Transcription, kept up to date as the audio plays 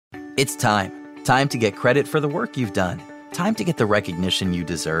It's time. Time to get credit for the work you've done. Time to get the recognition you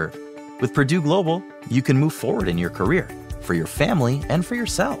deserve. With Purdue Global, you can move forward in your career, for your family, and for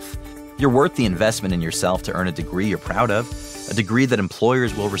yourself. You're worth the investment in yourself to earn a degree you're proud of, a degree that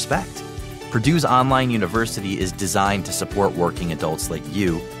employers will respect. Purdue's online university is designed to support working adults like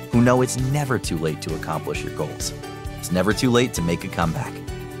you who know it's never too late to accomplish your goals. It's never too late to make a comeback.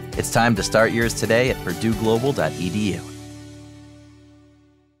 It's time to start yours today at purdueglobal.edu.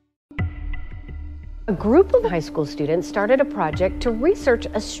 A group of high school students started a project to research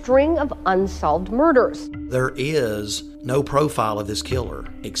a string of unsolved murders. There is no profile of this killer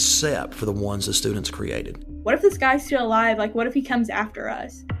except for the ones the students created. What if this guy's still alive? Like, what if he comes after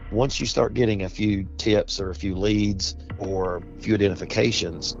us? Once you start getting a few tips or a few leads or a few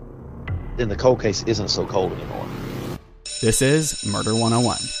identifications, then the cold case isn't so cold anymore. This is Murder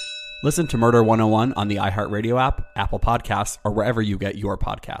 101. Listen to Murder 101 on the iHeartRadio app, Apple Podcasts, or wherever you get your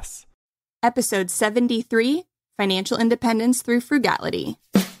podcasts. Episode 73, Financial Independence Through Frugality.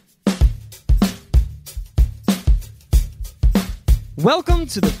 Welcome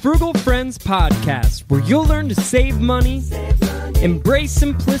to the Frugal Friends Podcast, where you'll learn to save money, embrace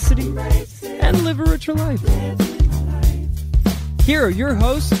simplicity, and live a richer life. Here are your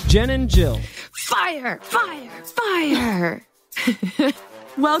hosts, Jen and Jill. Fire, fire, fire.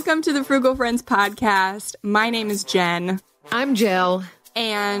 Welcome to the Frugal Friends Podcast. My name is Jen. I'm Jill.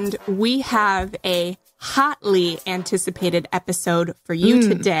 And we have a hotly anticipated episode for you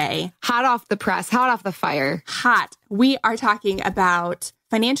today. Hot off the press, hot off the fire. Hot. We are talking about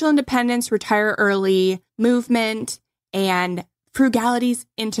financial independence, retire early movement, and frugality's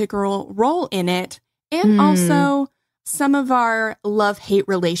integral role in it, and also some of our love-hate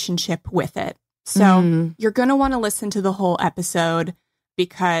relationship with it. So you're going to want to listen to the whole episode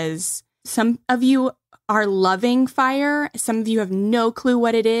because some of you are loving fire. Some of you have no clue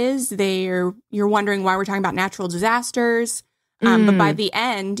what it is. You're wondering why we're talking about natural disasters. But by the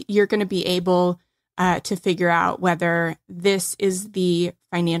end, you're going to be able to figure out whether this is the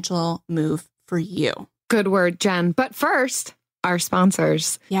financial move for you. Good word, Jen. But first, our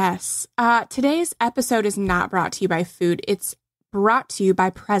sponsors. Yes. Today's episode is not brought to you by food. It's brought to you by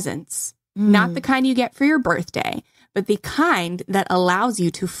presents. Not the kind you get for your birthday, but the kind that allows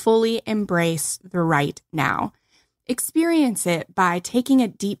you to fully embrace the right now. Experience it by taking a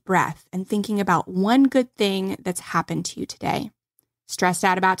deep breath and thinking about one good thing that's happened to you today. Stressed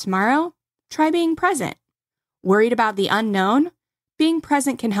out about tomorrow? Try being present. Worried about the unknown? Being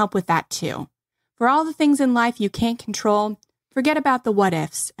present can help with that too. For all the things in life you can't control, forget about the what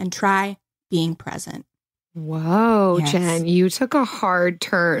ifs and try being present. Whoa, Yes. Jen, you took a hard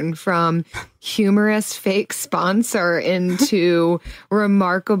turn from humorous fake sponsor into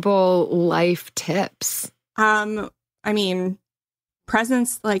remarkable life tips. I mean,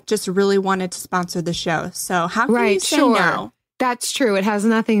 Presence just really wanted to sponsor the show. So how can you say no? That's true. It has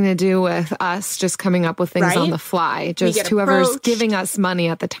nothing to do with us just coming up with things on the fly. Just whoever's approached, giving us money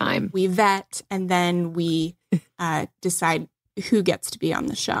at the time. We vet and then we decide who gets to be on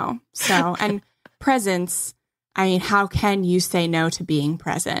the show. So, and Presence, I mean, how can you say no to being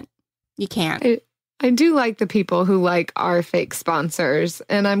present? You can't. I do like the people who like our fake sponsors,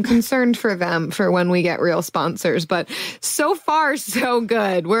 and I'm concerned for them for when we get real sponsors. But so far, so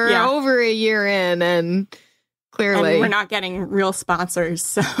good. We're over a year in, and clearly we're not getting real sponsors.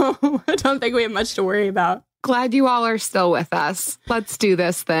 So I don't think we have much to worry about. Glad you all are still with us. Let's do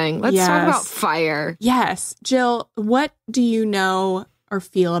this thing. Let's talk about fire. Yes. Jill, what do you know or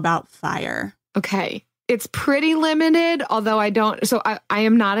feel about fire? Okay. It's pretty limited, although I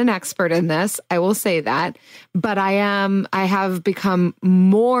am not an expert in this. I will say that, but I have become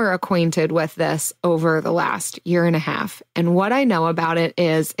more acquainted with this over the last year and a half. And what I know about it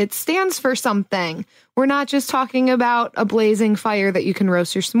is it stands for something. We're not just talking about a blazing fire that you can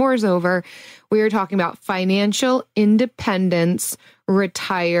roast your s'mores over. We are talking about financial independence,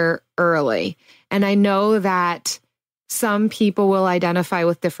 retire early. And I know that some people will identify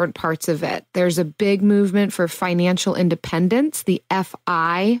with different parts of it. There's a big movement for financial independence, the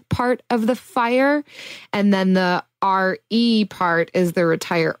FI part of the FIRE, and then the RE part is the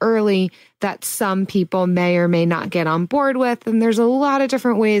retire early that some people may or may not get on board with. And there's a lot of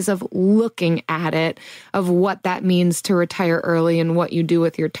different ways of looking at it, of what that means to retire early and what you do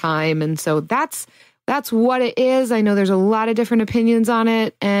with your time. And so that's what it is. I know there's a lot of different opinions on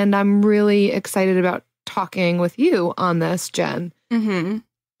it, and I'm really excited about talking with you on this, Jen. Mm-hmm.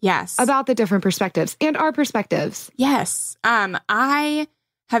 Yes. About the different perspectives and our perspectives. Yes. I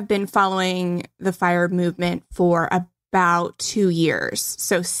have been following the FIRE movement for about 2 years.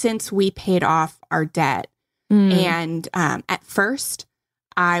 So since we paid off our debt. And at first,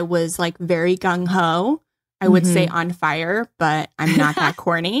 I was like very gung-ho. I would say on fire, but I'm not that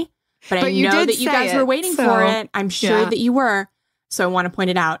corny. But I know that you guys were waiting for it. I'm sure that you were. So I want to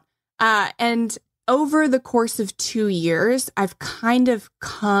point it out. And over the course of 2 years, I've kind of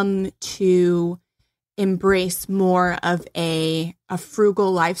come to embrace more of a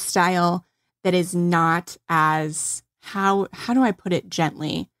frugal lifestyle that is not as, how do I put it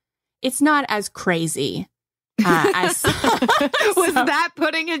gently? It's not as crazy. Was that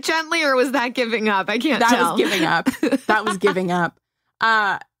putting it gently or was that giving up? I can't tell. That was giving up. That was giving up.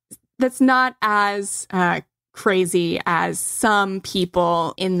 That's not as crazy as some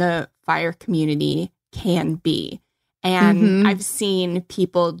people in the fire community can be. And I've seen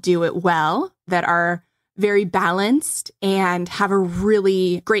people do it well that are very balanced and have a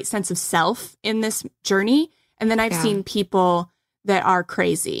really great sense of self in this journey. And then I've seen people that are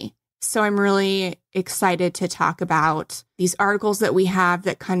crazy. So I'm really excited to talk about these articles that we have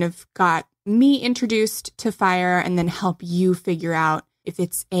that kind of got me introduced to fire and then help you figure out if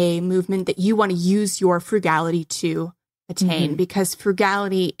it's a movement that you want to use your frugality to attain, because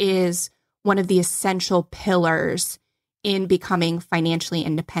frugality is one of the essential pillars in becoming financially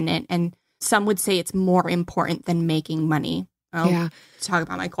independent. And some would say it's more important than making money. I'll talk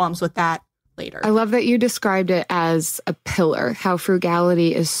about my qualms with that later. I love that you described it as a pillar, how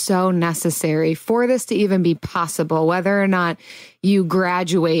frugality is so necessary for this to even be possible, whether or not you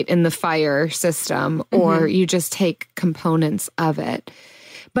graduate in the fire system or you just take components of it.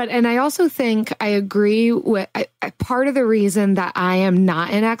 And I also think I agree with part of the reason that I am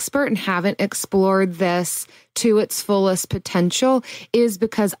not an expert and haven't explored this to its fullest potential is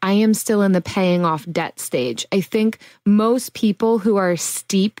because I am still in the paying off debt stage. I think most people who are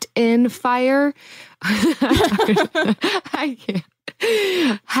steeped in fire I can't,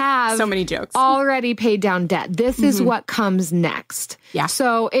 have so many jokes already paid down debt. This is what comes next. Yeah.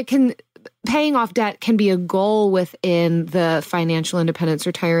 So paying off debt can be a goal within the financial independence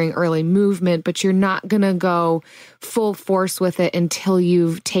retiring early movement, but you're not going to go full force with it until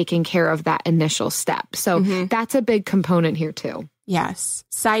you've taken care of that initial step. So that's a big component here too. Yes.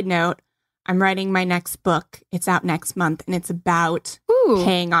 Side note, I'm writing my next book. It's out next month and it's about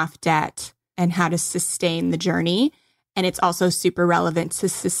paying off debt and how to sustain the journey. And it's also super relevant to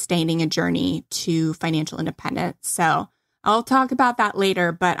sustaining a journey to financial independence. So I'll talk about that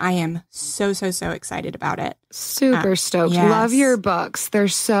later, but I am so excited about it. Super stoked. Yes. Love your books. They're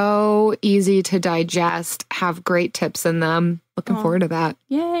so easy to digest, have great tips in them. Looking forward to that.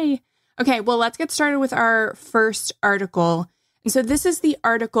 Yay. Okay, well, let's get started with our first article. And so this is the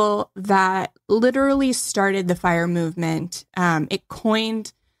article that literally started the FIRE movement. It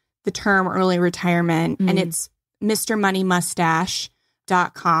coined the term early retirement, and it's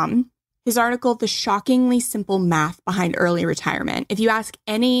MrMoneyMustache.com. His article, The Shockingly Simple Math Behind Early Retirement. If you ask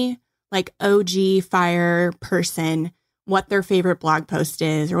any OG FIRE person what their favorite blog post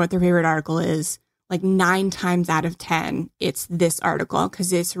is or what their favorite article is, 9 times out of 10, it's this article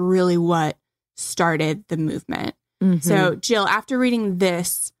because it's really what started the movement. So, Jill, after reading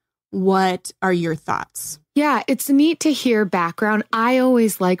this, what are your thoughts? Yeah, it's neat to hear background. I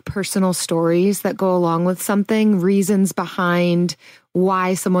always like personal stories that go along with something, reasons behind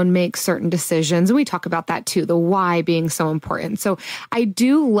why someone makes certain decisions. And we talk about that too, the why being so important. So I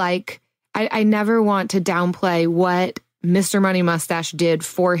do I never want to downplay what Mr. Money Mustache did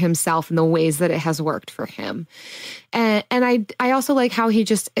for himself and the ways that it has worked for him. And I also like how he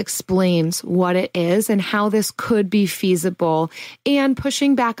just explains what it is and how this could be feasible and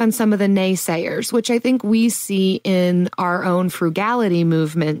pushing back on some of the naysayers, which I think we see in our own frugality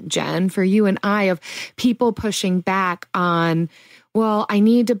movement, Jen, for you and I, of people pushing back on, well, I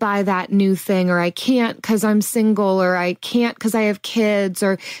need to buy that new thing, or I can't because I'm single, or I can't because I have kids,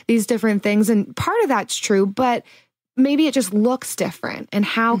 or these different things. And part of that's true, but maybe it just looks different. And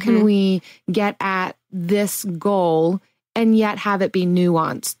how can we get at this goal and yet have it be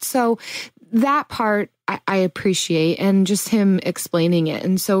nuanced? So that part I appreciate, and just him explaining it.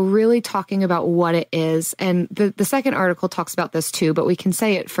 And so really talking about what it is. And the second article talks about this too, but we can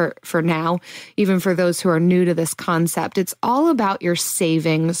say it for now, even for those who are new to this concept. It's all about your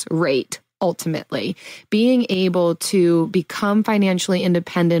savings rate. Ultimately, being able to become financially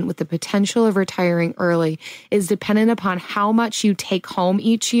independent with the potential of retiring early is dependent upon how much you take home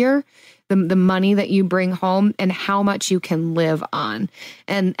each year, the money that you bring home, and how much you can live on.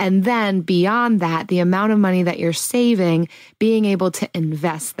 And then beyond that, the amount of money that you're saving, being able to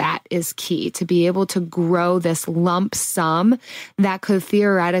invest that is key, to be able to grow this lump sum that could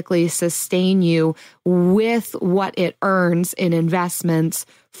theoretically sustain you with what it earns in investments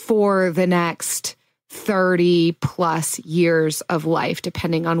for the next 30 plus years of life,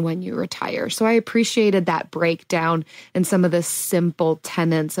 depending on when you retire. So I appreciated that breakdown and some of the simple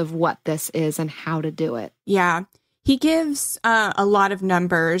tenets of what this is and how to do it. Yeah. He gives a lot of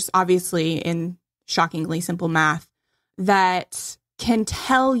numbers, obviously in shockingly simple math, that can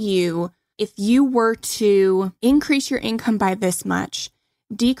tell you if you were to increase your income by this much,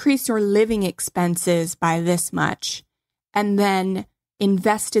 decrease your living expenses by this much, and then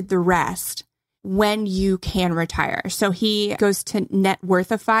invested the rest, when you can retire. So he goes to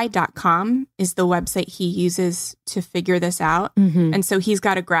networthify.com is the website he uses to figure this out. And so he's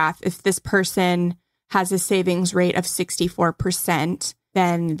got a graph. If this person has a savings rate of 64%,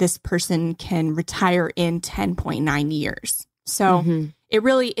 then this person can retire in 10.9 years. So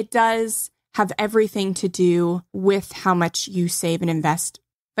it does have everything to do with how much you save and invest.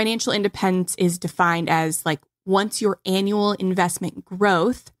 Financial independence is defined as like once your annual investment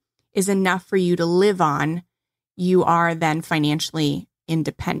growth is enough for you to live on, you are then financially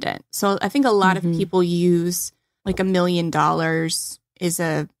independent. So I think a lot of people use like $1 million is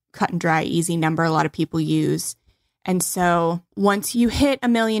a cut and dry, easy number a lot of people use. And so once you hit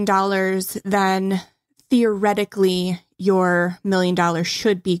 $1 million, then theoretically your $1 million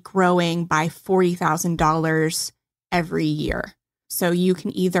should be growing by $40,000 every year. So you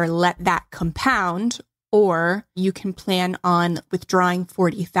can either let that compound, or you can plan on withdrawing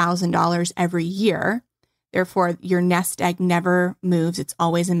 $40,000 every year. Therefore, your nest egg never moves. It's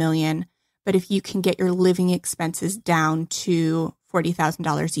always $1 million. But if you can get your living expenses down to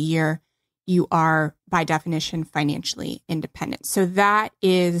 $40,000 a year, you are, by definition, financially independent. So that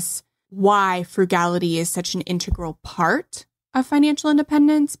is why frugality is such an integral part of financial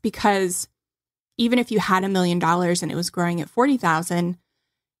independence, because even if you had $1 million and it was growing at 40,000,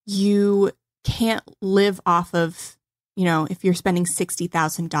 you can't live off of, if you're spending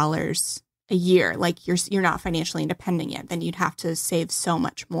 $60,000 a year, like you're not financially independent yet, then you'd have to save so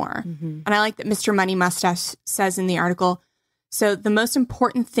much more. And I like that Mr. Money Mustache says in the article, so the most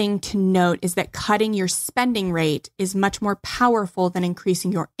important thing to note is that cutting your spending rate is much more powerful than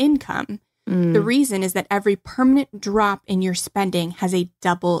increasing your income. The reason is that every permanent drop in your spending has a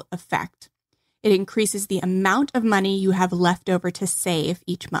double effect. It increases the amount of money you have left over to save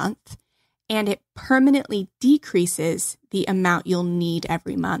each month, and it permanently decreases the amount you'll need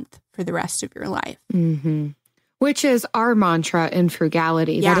every month for the rest of your life. Which is our mantra in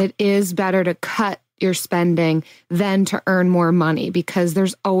frugality, that it is better to cut your spending than to earn more money, because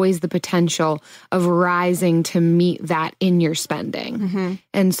there's always the potential of rising to meet that in your spending.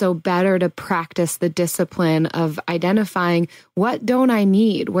 And so better to practice the discipline of identifying, what don't I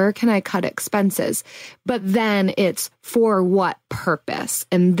need? Where can I cut expenses? But then it's for what purpose?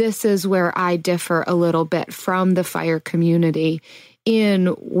 And this is where I differ a little bit from the FIRE community in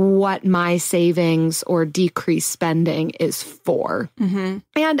what my savings or decreased spending is for. And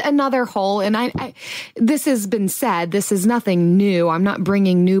another hole, and I this has been said, this is nothing new. I'm not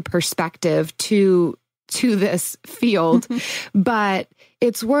bringing new perspective to this field, but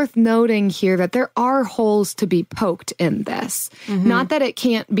it's worth noting here that there are holes to be poked in this. Not that it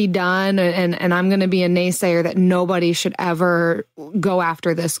can't be done, and I'm going to be a naysayer that nobody should ever go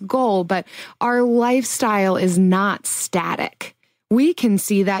after this goal, but our lifestyle is not static. We can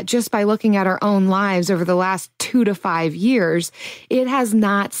see that just by looking at our own lives over the last 2 to 5 years. It has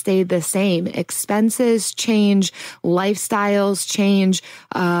not stayed the same. Expenses change, lifestyles change,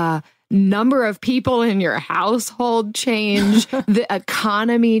 number of people in your household change, the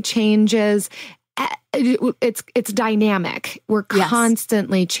economy changes. It's dynamic. We're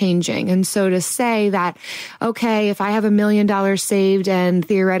constantly changing. And so to say that, okay, if I have $1 million saved and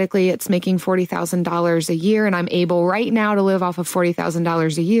theoretically it's making $40,000 a year and I'm able right now to live off of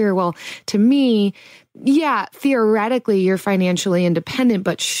 $40,000 a year, well, to me, yeah, theoretically you're financially independent,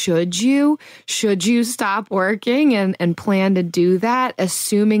 but should you stop working and plan to do that,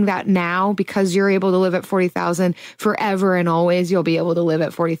 assuming that now, because you're able to live at 40,000 forever and always, you'll be able to live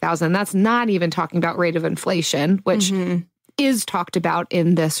at 40,000. That's not even talking about rate of inflation, which is talked about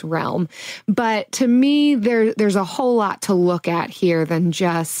in this realm. But to me, there's a whole lot to look at here than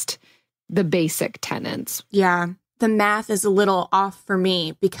just the basic tenets. Yeah. The math is a little off for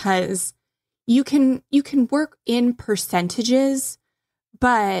me, because you can work in percentages,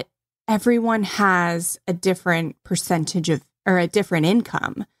 but everyone has a different percentage of, or a different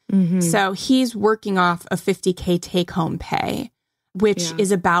income. So he's working off a $50K take-home pay, which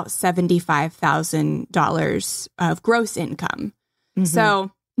is about $75,000 of gross income.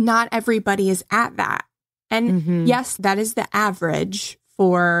 So not everybody is at that. And yes, that is the average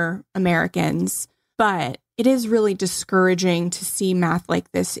for Americans, but it is really discouraging to see math like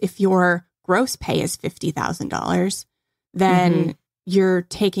this if you're gross pay is $50,000, then you're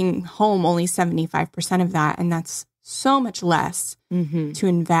taking home only 75% of that. And that's so much less to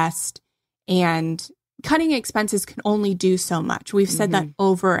invest. And cutting expenses can only do so much. We've said that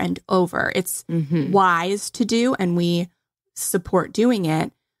over and over. It's wise to do, and we support doing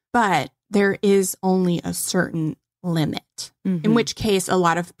it, but there is only a certain limit, in which case a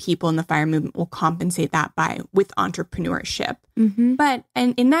lot of people in the FIRE movement will compensate that with entrepreneurship. But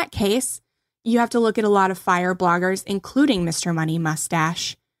and in that case, you have to look at a lot of FIRE bloggers, including Mr. Money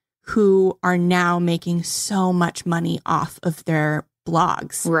Mustache, who are now making so much money off of their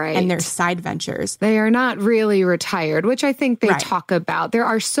blogs and their side ventures. They are not really retired, which I think they talk about. There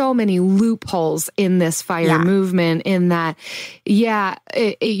are so many loopholes in this FIRE movement in that, you're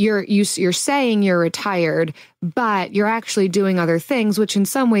saying you're retired, but you're actually doing other things, which in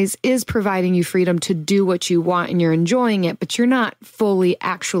some ways is providing you freedom to do what you want and you're enjoying it, but you're not fully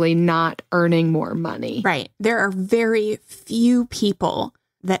actually not earning more money. Right. There are very few people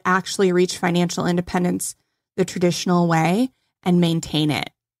that actually reach financial independence the traditional way and maintain it.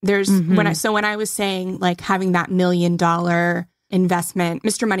 There's when I was saying like having that $1 million investment,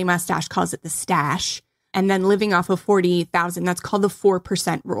 Mr. Money Mustache calls it the stash, and then living off of 40,000, that's called the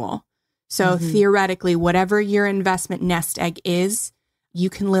 4% rule. So theoretically, whatever your investment nest egg is,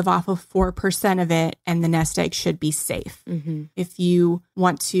 you can live off of 4% of it and the nest egg should be safe. If you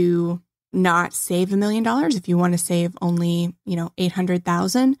want to not save $1 million, if you want to save only,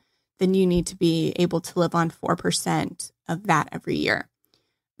 800,000, then you need to be able to live on 4% of that every year.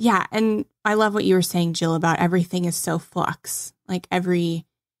 Yeah. And I love what you were saying, Jill, about everything is so flux. Like every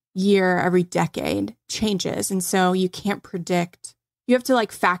year, every decade changes. And so you can't predict. You have to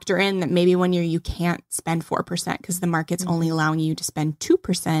like factor in that maybe one year you can't spend 4% because the market's only allowing you to spend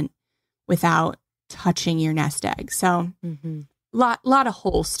 2% without touching your nest egg. So lot of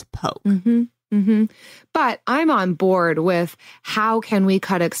holes to poke. But I'm on board with how can we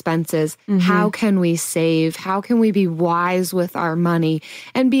cut expenses? How can we save? How can we be wise with our money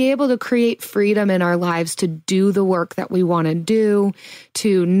and be able to create freedom in our lives to do the work that we want to do,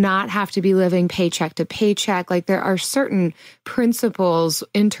 to not have to be living paycheck to paycheck? Like there are certain principles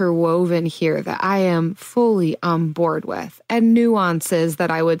interwoven here that I am fully on board with, and nuances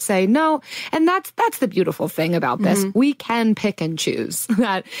that I would say no. And that's the beautiful thing about this. We can pick and choose.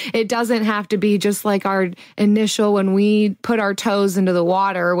 That it doesn't have to be just like our initial, when we put our toes into the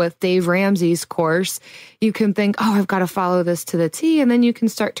water with Dave Ramsey's course, you can think, oh, I've got to follow this to the T. And then you can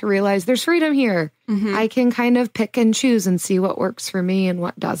start to realize there's freedom here. I can kind of pick and choose and see what works for me and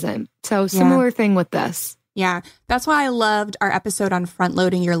what doesn't. So similar thing with this. Yeah. That's why I loved our episode on front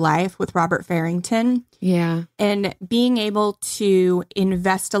loading your life with Robert Farrington. Yeah. And being able to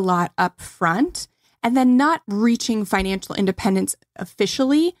invest a lot up front and then not reaching financial independence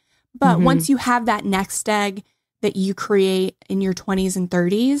officially. But once you have that next egg that you create in your 20s and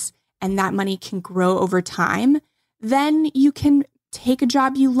 30s, and that money can grow over time, then you can take a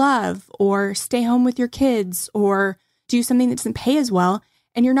job you love or stay home with your kids or do something that doesn't pay as well.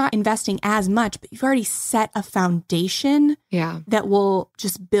 And you're not investing as much, but you've already set a foundation that will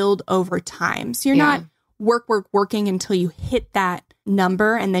just build over time. So you're not working until you hit that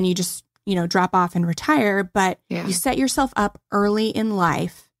number and then you just, drop off and retire. But you set yourself up early in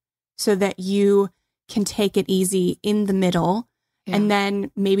life so that you can take it easy in the middle and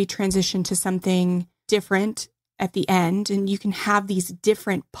then maybe transition to something different at the end. And you can have these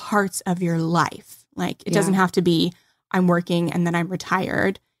different parts of your life. Like it doesn't have to be I'm working and then I'm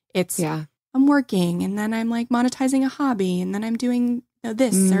retired. It's I'm working and then I'm like monetizing a hobby and then I'm doing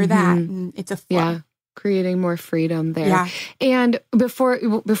this or that. And it's a flow. Yeah. Creating more freedom there. Yeah. And before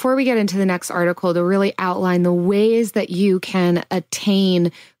we get into the next article, to really outline the ways that you can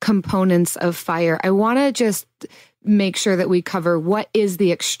attain components of FIRE, I want to just make sure that we cover what is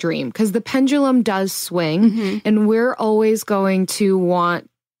the extreme, because the pendulum does swing and we're always going to want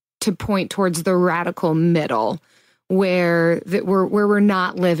to point towards the radical middle, where we're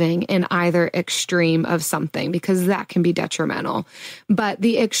not living in either extreme of something, because that can be detrimental. But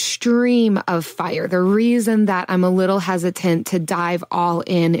the extreme of FIRE, the reason that I'm a little hesitant to dive all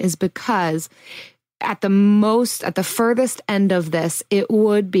in is because at the furthest end of this, it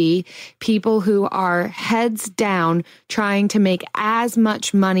would be people who are heads down trying to make as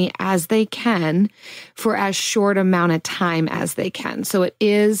much money as they can for as short amount of time as they can. So it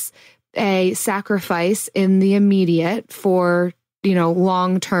is a sacrifice in the immediate for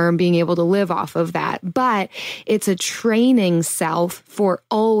long-term being able to live off of that. But it's a training self for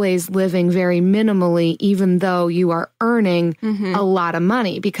always living very minimally, even though you are earning a lot of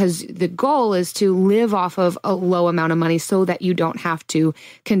money, because the goal is to live off of a low amount of money so that you don't have to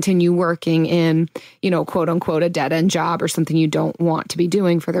continue working in, quote unquote, a dead end job or something you don't want to be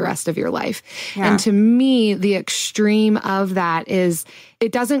doing for the rest of your life. Yeah. And to me, the extreme of that is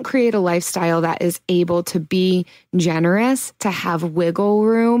it doesn't create a lifestyle that is able to be generous, to have wiggle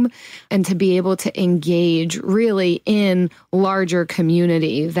room, and to be able to engage really in larger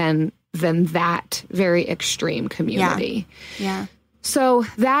community than that very extreme community. Yeah. So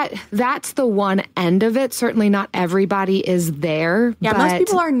that's the one end of it. Certainly not everybody is there. Yeah, most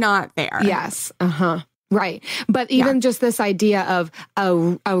people are not there. Yes. Right. But even just this idea of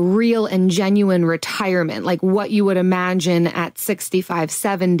a real and genuine retirement, like what you would imagine at 65,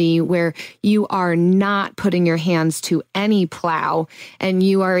 70, where you are not putting your hands to any plow and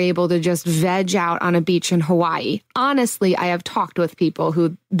you are able to just veg out on a beach in Hawaii. Honestly, I have talked with people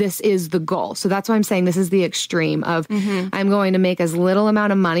who this is the goal. So that's why I'm saying this is the extreme of I'm going to make as little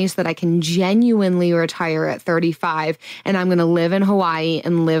amount of money so that I can genuinely retire at 35 and I'm going to live in Hawaii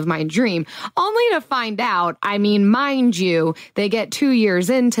and live my dream, only to find out, mind you, they get 2 years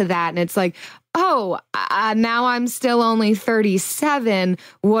into that and it's like, now I'm still only 37.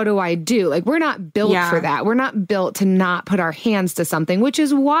 What do I do? Like, we're not built for that. We're not built to not put our hands to something, which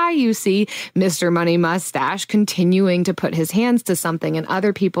is why you see Mr. Money Mustache continuing to put his hands to something and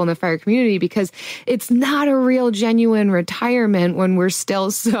other people in the fire community, because it's not a real genuine retirement when we're still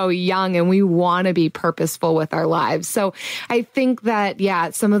so young and we want to be purposeful with our lives. So I think that,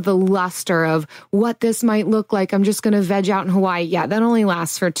 some of the luster of what this might look like, I'm just going to veg out in Hawaii. Yeah, that only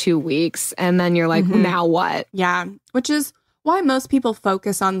lasts for 2 weeks. And then you're like, now what? Yeah, which is why most people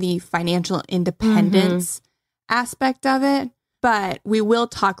focus on the financial independence aspect of it. But we will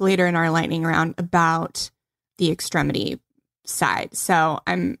talk later in our lightning round about the extremity side. So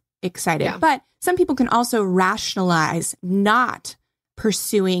I'm excited. Yeah. But some people can also rationalize not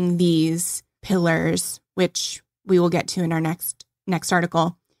pursuing these pillars, which we will get to in our next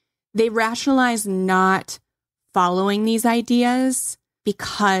article. They rationalize not following these ideas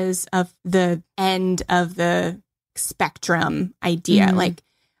because of the end of the spectrum idea. Like,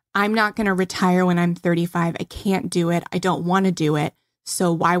 I'm not going to retire when I'm 35. I can't do it. I don't want to do it.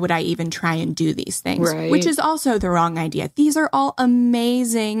 So why would I even try and do these things? Right. Which is also the wrong idea. These are all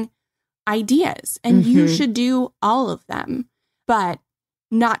amazing ideas and you should do all of them, but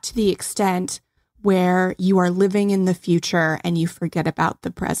not to the extent where you are living in the future and you forget about the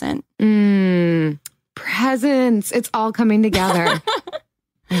present. Presents. It's all coming together.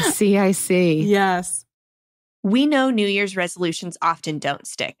 I see. Yes. We know New Year's resolutions often don't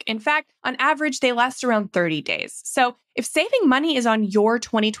stick. In fact, on average, they last around 30 days. So if saving money is on your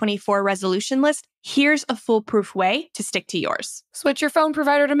 2024 resolution list, here's a foolproof way to stick to yours. Switch your phone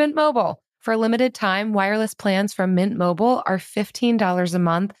provider to Mint Mobile. For a limited time, wireless plans from Mint Mobile are $15 a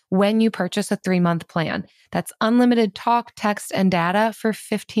month when you purchase a 3-month plan. That's unlimited talk, text, and data for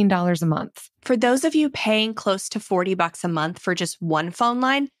 $15 a month. For those of you paying close to $40 a month for just one phone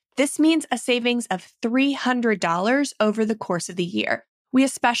line, this means a savings of $300 over the course of the year. We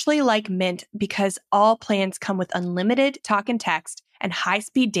especially like Mint because all plans come with unlimited talk and text and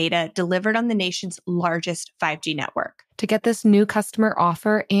high-speed data delivered on the nation's largest 5G network. To get this new customer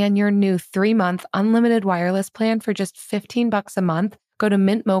offer and your new 3-month unlimited wireless plan for just $15 a month, go to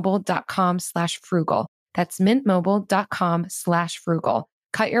mintmobile.com/frugal. That's mintmobile.com/frugal.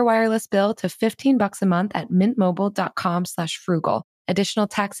 Cut your wireless bill to $15 a month at mintmobile.com/frugal. Additional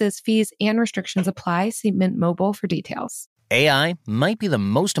taxes, fees, and restrictions apply. See Mint Mobile for details. AI might be the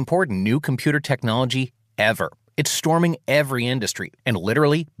most important new computer technology ever. It's storming every industry, and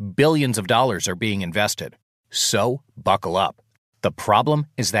literally billions of dollars are being invested. So, buckle up. The problem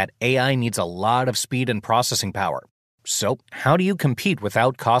is that AI needs a lot of speed and processing power. So, how do you compete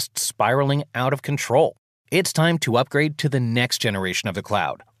without costs spiraling out of control? It's time to upgrade to the next generation of the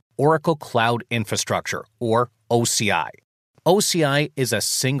cloud, Oracle Cloud Infrastructure, or OCI. OCI is a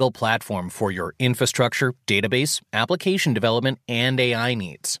single platform for your infrastructure, database, application development, and AI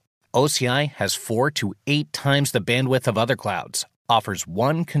needs. OCI has 4 to 8 times the bandwidth of other clouds, offers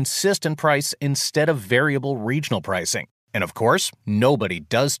one consistent price instead of variable regional pricing. And of course, nobody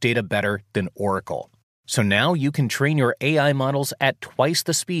does data better than Oracle. So now you can train your AI models at twice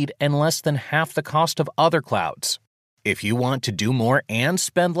the speed and less than half the cost of other clouds. If you want to do more and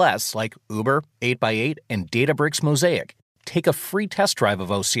spend less, like Uber, 8x8, and Databricks Mosaic, take a free test drive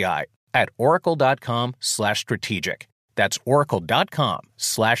of OCI at oracle.com/strategic. That's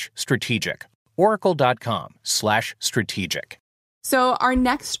oracle.com/strategic. oracle.com/strategic. So our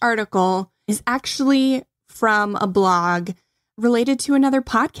next article is actually from a blog related to another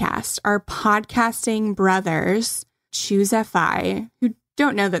podcast. Our podcasting brothers, Choose FI, who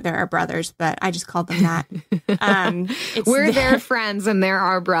don't know that there are brothers, but I just called them that. We're their friends and they're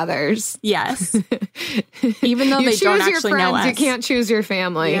our brothers. Yes. Even though they don't actually know us. You can't choose your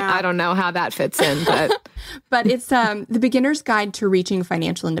family. Yeah. I don't know how that fits in, but but it's The Beginner's Guide to Reaching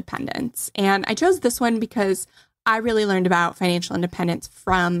Financial Independence. And I chose this one because I really learned about financial independence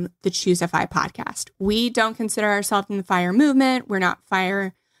from the Choose FI podcast. We don't consider ourselves in the FIRE movement. We're not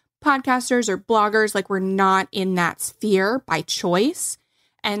FIRE podcasters or bloggers. Like, we're not in that sphere by choice.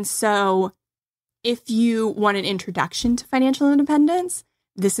 And so if you want an introduction to financial independence,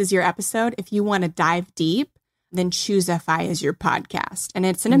 this is your episode. If you want to dive deep, then Choose FI is your podcast. And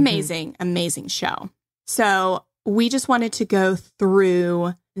it's an amazing, amazing show. So we just wanted to go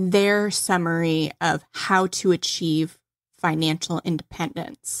through their summary of how to achieve financial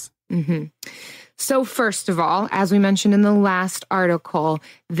independence. So first of all, as we mentioned in the last article,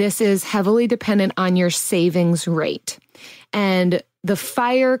 this is heavily dependent on your savings rate. And the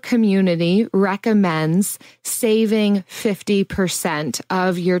FIRE community recommends saving 50%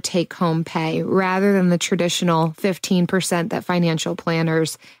 of your take-home pay rather than the traditional 15% that financial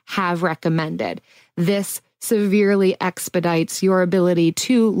planners have recommended. This severely expedites your ability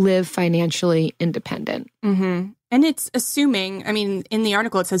to live financially independent. And it's assuming, I mean, in the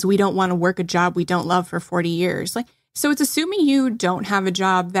article, it says we don't want to work a job we don't love for 40 years. So it's assuming you don't have a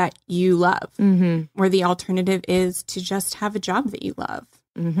job that you love, where the alternative is to just have a job that you love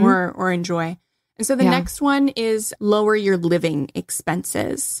or enjoy. And so the next one is lower your living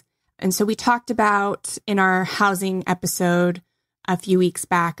expenses. And so we talked about in our housing episode a few weeks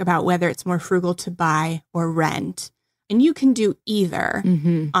back about whether it's more frugal to buy or rent. And you can do either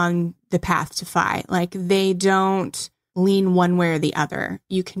on the path to FI. Like, they don't lean one way or the other.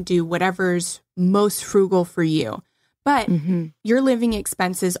 You can do whatever's most frugal for you. But your living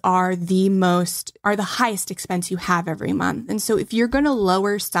expenses are the highest expense you have every month. And so if you're going to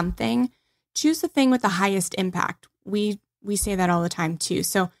lower something, choose the thing with the highest impact. We say that all the time too.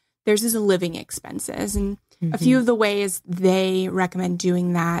 So theirs is living expenses. And a few of the ways they recommend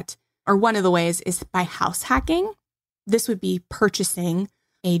doing that, or one of the ways, is by house hacking. This would be purchasing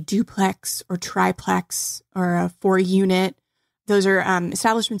a duplex or triplex or a 4-unit. Those are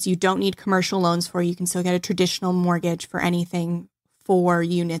establishments you don't need commercial loans for. You can still get a traditional mortgage for anything 4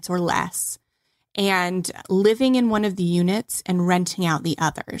 units or less. And living in one of the units and renting out the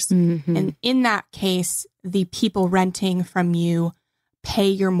others. And in that case, the people renting from you pay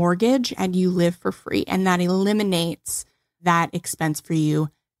your mortgage and you live for free. And that eliminates that expense for you,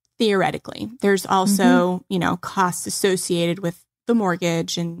 theoretically. There's also, costs associated with the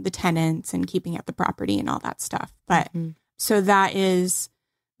mortgage and the tenants and keeping up the property and all that stuff. But so that is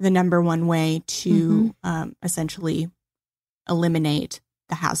the number one way to essentially eliminate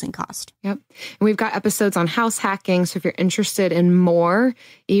the housing cost. Yep. And we've got episodes on house hacking. So if you're interested in more,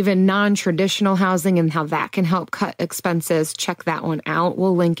 even non-traditional housing and how that can help cut expenses, check that one out.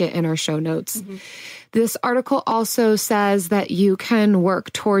 We'll link it in our show notes. This article also says that you can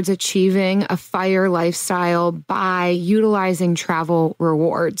work towards achieving a FIRE lifestyle by utilizing travel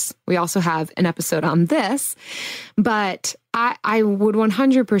rewards. We also have an episode on this, but I would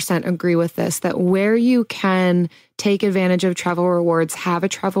 100% agree with this, that where you can take advantage of travel rewards, have a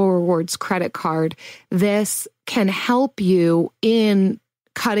travel rewards credit card, this can help you in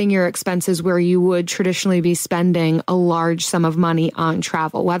cutting your expenses where you would traditionally be spending a large sum of money on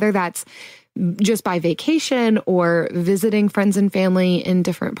travel, whether that's just by vacation or visiting friends and family in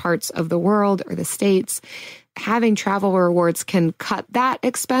different parts of the world or the States. Having travel rewards can cut that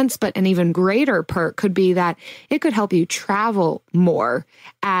expense, but an even greater perk could be that it could help you travel more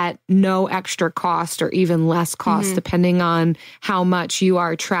at no extra cost or even less cost, depending on how much you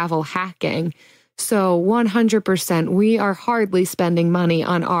are travel hacking. So 100%, we are hardly spending money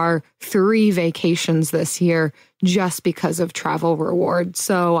on our 3 vacations this year just because of travel rewards.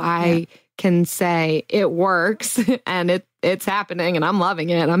 So I can say it works and it's happening and I'm loving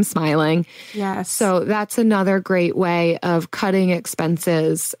it. I'm smiling. Yes. So that's another great way of cutting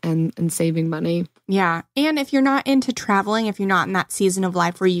expenses and saving money. Yeah. And if you're not into traveling, if you're not in that season of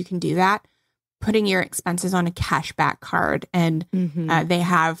life where you can do that, putting your expenses on a cashback card, and they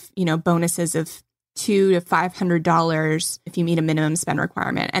have, bonuses of $200 to $500 if you meet a minimum spend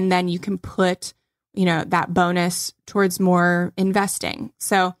requirement. And then you can put, that bonus towards more investing.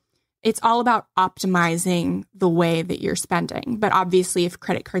 So it's all about optimizing the way that you're spending. But obviously, if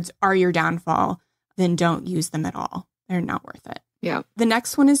credit cards are your downfall, then don't use them at all. They're not worth it. Yeah. The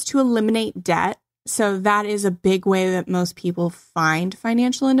next one is to eliminate debt. So that is a big way that most people find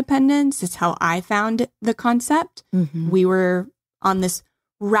financial independence. It's how I found the concept. We were on this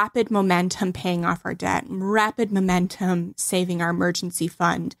rapid momentum paying off our debt, rapid momentum saving our emergency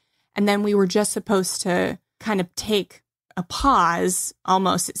fund. And then we were just supposed to kind of take a pause,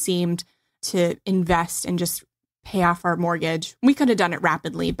 almost it seemed, to invest and just pay off our mortgage. We could have done it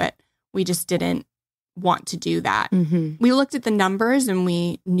rapidly, but we just didn't want to do that. We looked at the numbers and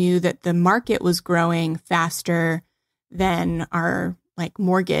we knew that the market was growing faster than our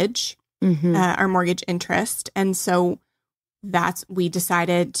mortgage, our mortgage interest. And so we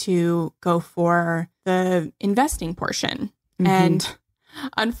decided to go for the investing portion. And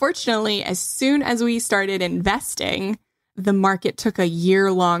unfortunately, as soon as we started investing, the market took a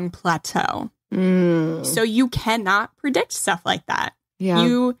year-long plateau. So you cannot predict stuff like that. Yeah.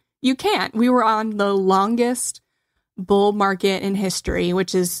 You can't. We were on the longest bull market in history,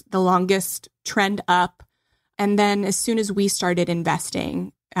 which is the longest trend up. And then as soon as we started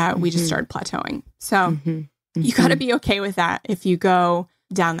investing, we just started plateauing. So you got to be okay with that if you go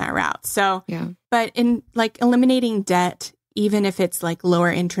down that route. So, but in eliminating debt, even if it's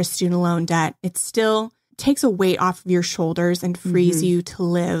lower interest student loan debt, it still takes a weight off of your shoulders and frees you to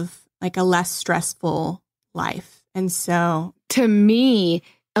live a less stressful life. And so to me,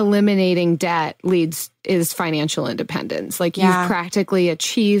 eliminating debt is financial independence. You've practically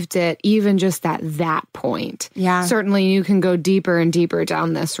achieved it, even just at that point. Yeah. Certainly you can go deeper and deeper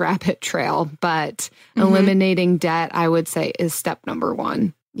down this rabbit trail, but eliminating debt, I would say, is step number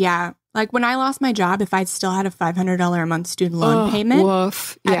one. Yeah. When I lost my job, if I'd still had a $500 a month student loan payment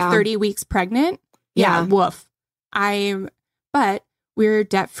at 30 weeks pregnant, woof. But we're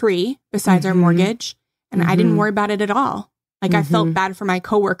debt free besides our mortgage, and I didn't worry about it at all. I felt bad for my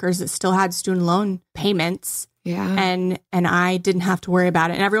coworkers that still had student loan payments. Yeah. And I didn't have to worry about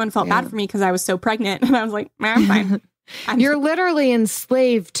it. And everyone felt bad for me because I was so pregnant. And I was like, I'm fine. You're literally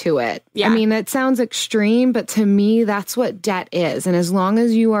enslaved to it. Yeah. I mean, it sounds extreme, but to me, that's what debt is. And as long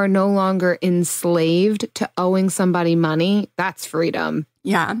as you are no longer enslaved to owing somebody money, that's freedom.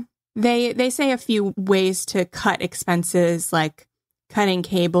 Yeah. They say a few ways to cut expenses, like cutting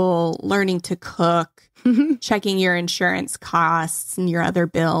cable, learning to cook, checking your insurance costs and your other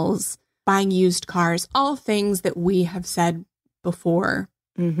bills, buying used cars, all things that we have said before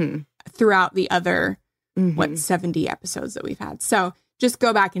throughout the other, 70 episodes that we've had. So just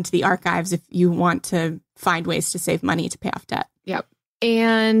go back into the archives if you want to find ways to save money to pay off debt. Yep.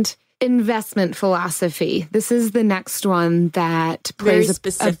 And investment philosophy. This is the next one that plays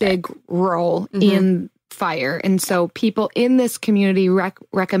a big role in FIRE. And so people in this community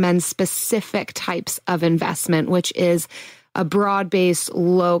recommend specific types of investment, which is a broad-based,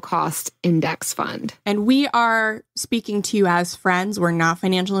 low-cost index fund. And we are speaking to you as friends. We're not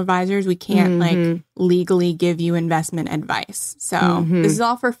financial advisors. We can't legally give you investment advice. So this is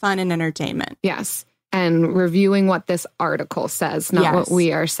all for fun and entertainment. Yes. And reviewing what this article says, not what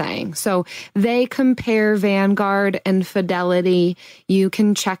we are saying. So they compare Vanguard and Fidelity. You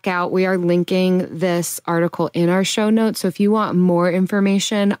can check out, we are linking this article in our show notes. So if you want more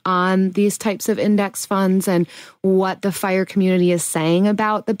information on these types of index funds and what the FIRE community is saying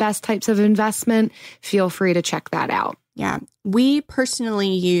about the best types of investment, feel free to check that out. Yeah. We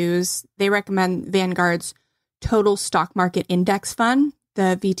personally they recommend Vanguard's Total Stock Market Index Fund,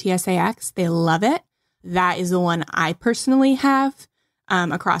 the VTSAX. They love it. That is the one I personally have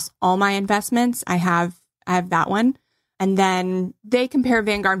across all my investments. I have that one. And then they compare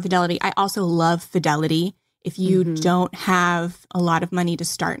Vanguard and Fidelity. I also love Fidelity. If you don't have a lot of money to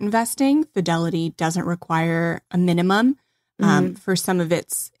start investing, Fidelity doesn't require a minimum for some of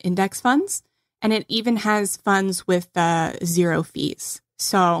its index funds. And it even has funds with 0 fees.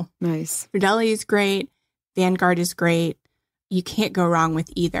 So nice. Fidelity is great. Vanguard is great. You can't go wrong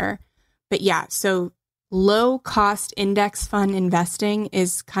with either. But yeah, so low cost index fund investing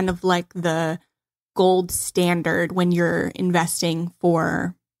is kind of like the gold standard when you're investing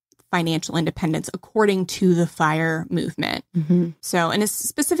for financial independence, according to the FIRE movement. So, and it's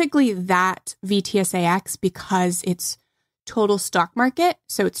specifically that VTSAX because it's total stock market.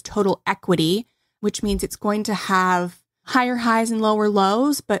 So it's total equity, which means it's going to have higher highs and lower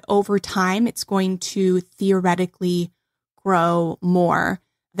lows, but over time, it's going to theoretically grow more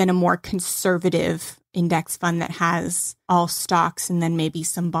than a more conservative index fund that has all stocks and then maybe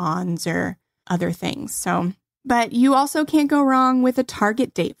some bonds or other things. So, but you also can't go wrong with a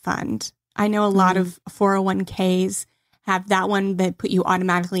target date fund. I know a lot of 401ks have that one that put you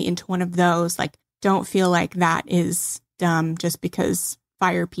automatically into one of those. Don't feel like that is dumb just because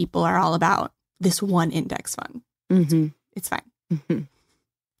FIRE people are all about this one index fund. It's fine.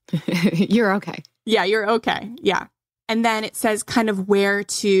 You're okay. Yeah, you're okay. Yeah. And then it says kind of where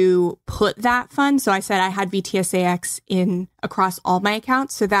to put that fund. So I said I had VTSAX across all my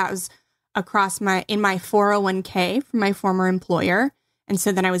accounts. So that was in my 401k from my former employer. And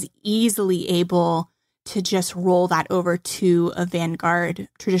so then I was easily able to just roll that over to a Vanguard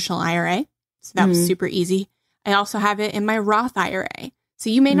traditional IRA. So that was super easy. I also have it in my Roth IRA. So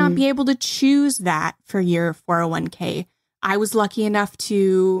you may not be able to choose that for your 401k. I was lucky enough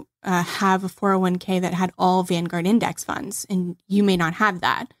to have a 401k that had all Vanguard index funds, and you may not have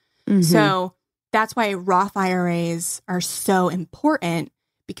that. So that's why Roth IRAs are so important,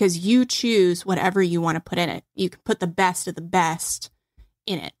 because you choose whatever you want to put in it. You can put the best of the best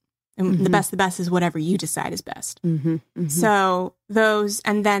in it. And the best of the best is whatever you decide is best. So those,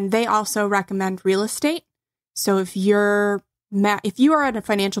 and then they also recommend real estate. So if you are at a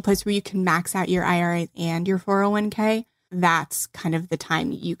financial place where you can max out your IRA and your 401k, that's kind of the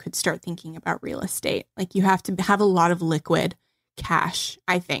time you could start thinking about real estate. Like you have to have a lot of liquid cash,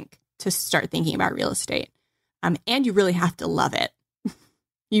 I think, to start thinking about real estate. And you really have to love it.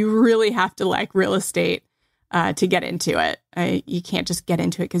 You really have to like real estate to get into it. You can't just get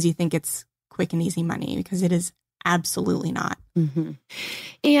into it because you think it's quick and easy money, because it is absolutely not.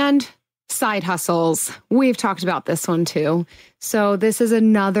 And side hustles. We've talked about this one too. So this is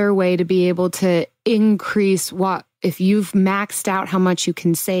another way to be able to increase if you've maxed out how much you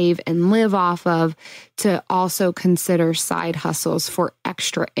can save and live off of, to also consider side hustles for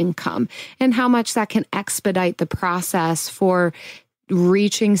extra income, and how much that can expedite the process for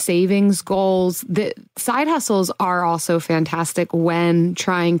reaching savings goals. The side hustles are also fantastic when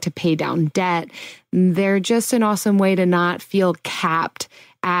trying to pay down debt. They're just an awesome way to not feel capped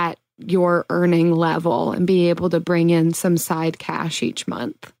at your earning level and be able to bring in some side cash each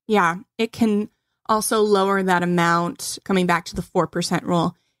month. Yeah, it can also lower that amount. Coming back to the 4%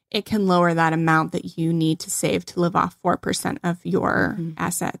 rule, it can lower that amount that you need to save to live off 4% of your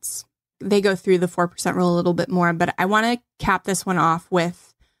assets. They go through the 4% rule a little bit more, but I want to cap this one off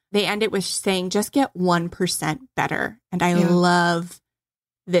with, they end it with saying, just get 1% better. And I love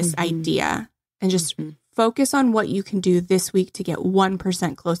this idea. And just focus on what you can do this week to get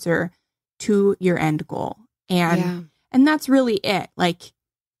 1% closer to your end goal. And that's really it. Like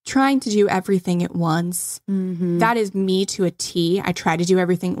trying to do everything at once. That is me to a T. I try to do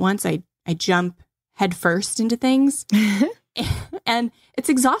everything at once. I jump headfirst into things and it's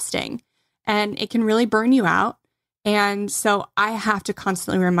exhausting. And it can really burn you out. And so I have to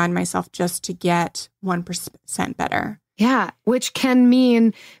constantly remind myself just to get 1% better. Yeah, which can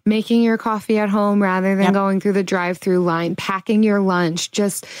mean making your coffee at home rather than going through the drive-through line, packing your lunch,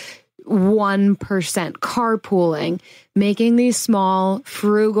 just 1%, carpooling, making these small,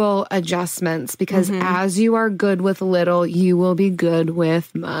 frugal adjustments, because as you are good with little, you will be good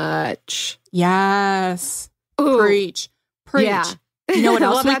with much. Yes. Ooh. Preach. Yeah. You know what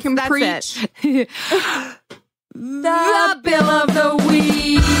else we can preach? The bill of the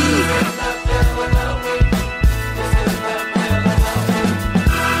week.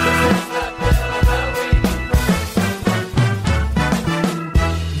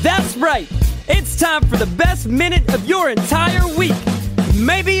 That's right. It's time for the best minute of your entire week.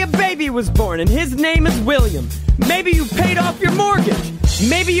 Maybe a baby was born and his name is William. Maybe you paid off your mortgage.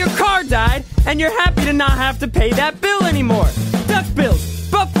 Maybe your car died and you're happy to not have to pay that bill anymore. Duck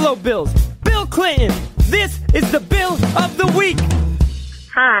bills, Buffalo Bills, Bill Clinton. This is the bill of the week.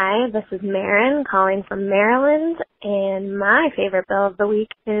 Hi, this is Marin calling from Maryland, and my favorite bill of the week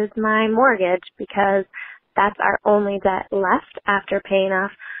is my mortgage, because that's our only debt left after paying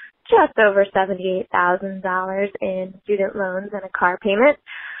off just over $78,000 in student loans and a car payment.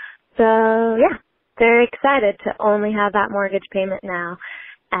 So yeah, very excited to only have that mortgage payment now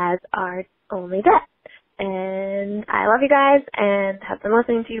as our only debt. And I love you guys and have been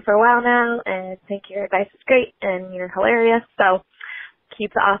listening to you for a while now, and think your advice is great and you're hilarious. So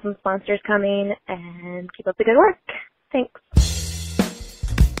keep the awesome sponsors coming and keep up the good work. Thanks.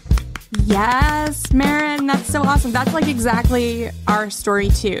 Yes, Marin, that's so awesome. That's like exactly our story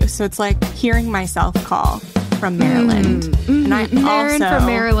too. So it's like hearing myself call from Maryland. And I Marin from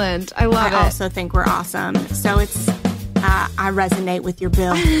Maryland. I love it. I also think we're awesome. So it's, I resonate with your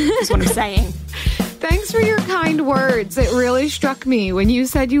bill, is what I'm saying. Thanks for your kind words. It really struck me when you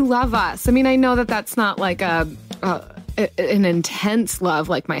said you love us. I mean, I know that that's not like an intense love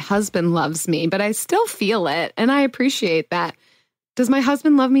like my husband loves me, but I still feel it, and I appreciate that. Does my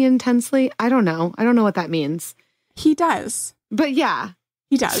husband love me intensely? I don't know. I don't know what that means. He does. But yeah.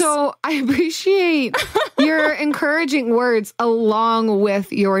 He does. So I appreciate your encouraging words along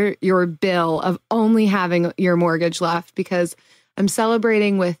with your bill of only having your mortgage left, because I'm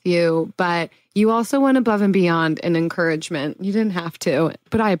celebrating with you, but you also went above and beyond in encouragement. You didn't have to,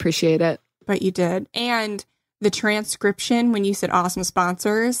 but I appreciate it. But you did. And the transcription, when you said awesome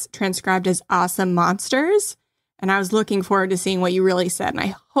sponsors, transcribed as awesome monsters. And I was looking forward to seeing what you really said. And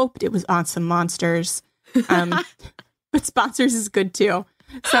I hoped it was awesome monsters. But sponsors is good too.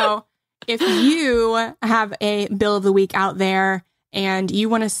 So if you have a bill of the week out there and you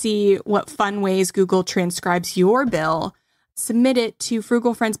want to see what fun ways Google transcribes your bill, submit it to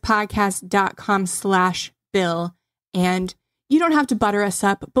frugalfriendspodcast.com/bill. And you don't have to butter us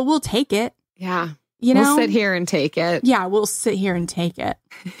up, but we'll take it. Yeah. You know? We'll sit here and take it. Yeah, we'll sit here and take it.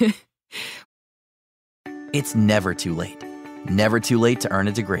 It's never too late. Never too late to earn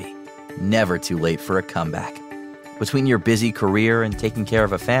a degree. Never too late for a comeback. Between your busy career and taking care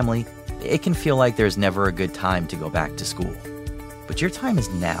of a family, it can feel like there's never a good time to go back to school. But your time is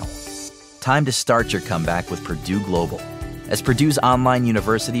now. Time to start your comeback with Purdue Global. As Purdue's online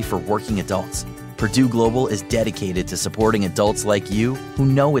university for working adults, Purdue Global is dedicated to supporting adults like you who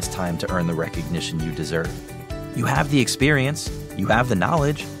know it's time to earn the recognition you deserve. You have the experience, you have the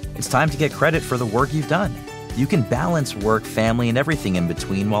knowledge, it's time to get credit for the work you've done. You can balance work, family, and everything in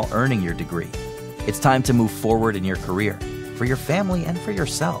between while earning your degree. It's time to move forward in your career, for your family and for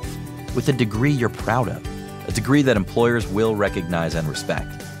yourself, with a degree you're proud of, a degree that employers will recognize and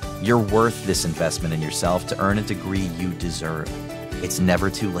respect. You're worth this investment in yourself to earn a degree you deserve. It's never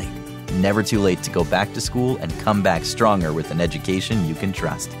too late. Never too late to go back to school and come back stronger with an education you can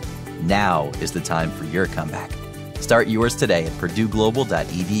trust. Now is the time for your comeback. Start yours today at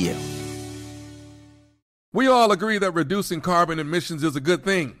purdueglobal.edu. We all agree that reducing carbon emissions is a good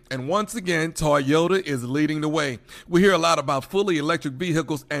thing, and once again, Toyota is leading the way. We hear a lot about fully electric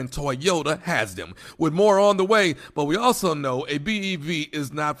vehicles, and Toyota has them, with more on the way, but we also know a BEV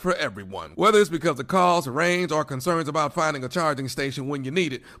is not for everyone. Whether it's because of cost, range, or concerns about finding a charging station when you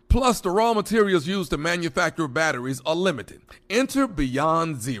need it, plus the raw materials used to manufacture batteries are limited. Enter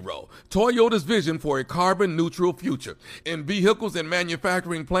Beyond Zero, Toyota's vision for a carbon-neutral future, in vehicles and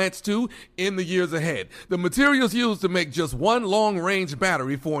manufacturing plants too, in the years ahead. The materials used to make just one long-range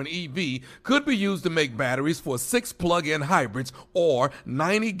battery for an EV could be used to make batteries for 6 plug-in hybrids or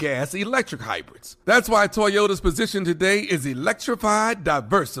 90 gas-electric hybrids. That's why Toyota's position today is electrified,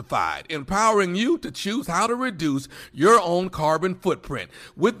 diversified, empowering you to choose how to reduce your own carbon footprint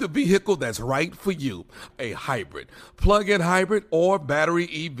with the vehicle that's right for you, a hybrid, plug-in hybrid, or battery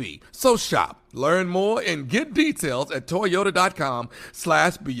EV. So shop. Learn more and get details at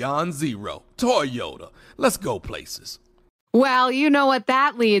toyota.com/beyond zero. Toyota. Let's go places. Well, you know what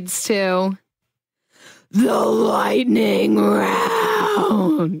that leads to. The lightning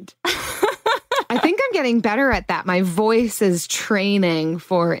round. I think I'm getting better at that. My voice is training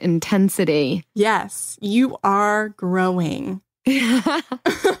for intensity. Yes, you are growing.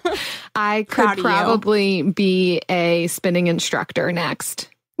 I could probably be a spinning instructor next.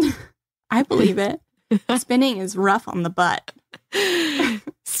 I believe it. Spinning is rough on the butt.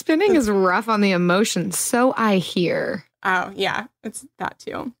 Spinning is rough on the emotions, so I hear. Oh, yeah, it's that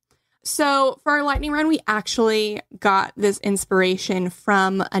too. So for our lightning round, we actually got this inspiration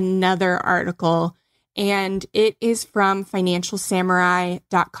from another article, and it is from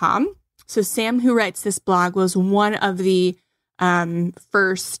financialsamurai.com. So Sam, who writes this blog, was one of the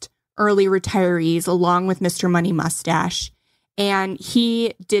first early retirees, along with Mr. Money Mustache. And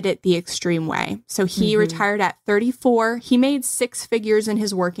he did it the extreme way. So he retired at 34. He made 6 figures in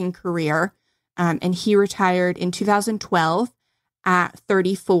his working career. And he retired in 2012 at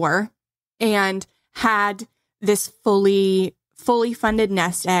 34 and had this fully funded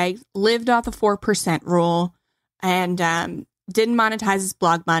nest egg, lived off the 4% rule, and didn't monetize his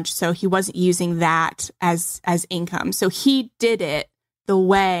blog much. So he wasn't using that as income. So he did it the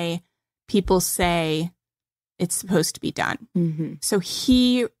way people say it's supposed to be done. Mm-hmm. So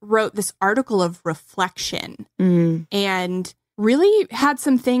he wrote this article of reflection and really had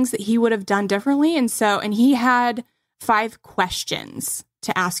some things that he would have done differently. And he had 5 questions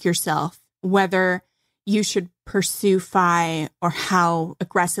to ask yourself whether you should pursue FI or how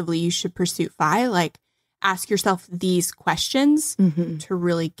aggressively you should pursue FI. Like, ask yourself these questions to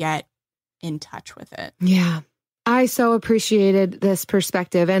really get in touch with it. Yeah. I so appreciated this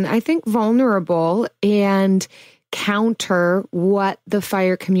perspective, and I think vulnerable and counter what the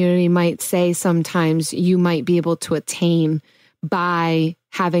FIRE community might say sometimes you might be able to attain by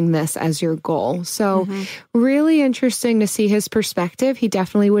having this as your goal. So really interesting to see his perspective. He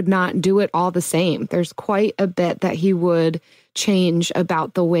definitely would not do it all the same. There's quite a bit that he would change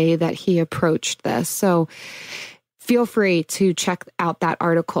about the way that he approached this. So feel free to check out that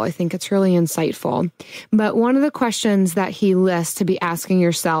article. I think it's really insightful. But one of the questions that he lists to be asking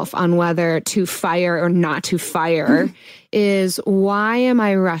yourself on whether to fire or not to fire is, why am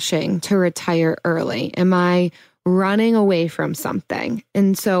I rushing to retire early? Am I running away from something?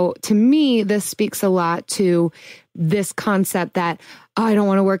 And so to me, this speaks a lot to this concept that, oh, I don't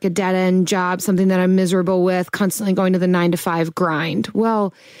want to work a dead-end job, something that I'm miserable with, constantly going to the 9-to-5 grind.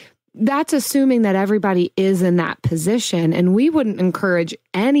 Well, that's assuming that everybody is in that position. And we wouldn't encourage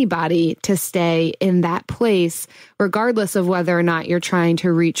anybody to stay in that place, regardless of whether or not you're trying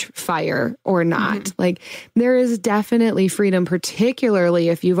to reach fire or not. Like, there is definitely freedom, particularly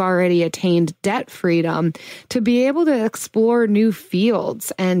if you've already attained debt freedom, to be able to explore new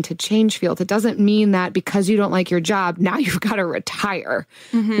fields and to change fields. It doesn't mean that because you don't like your job, now you've got to retire.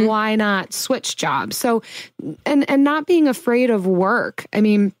 Why not switch jobs? So, and not being afraid of work. I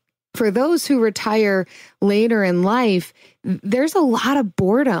mean, for those who retire later in life, there's a lot of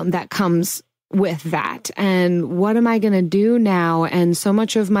boredom that comes with that. And what am I going to do now? And so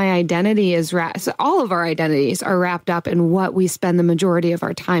much of my identity is, so all of our identities are wrapped up in what we spend the majority of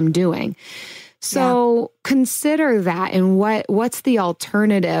our time doing. So consider that, and what's the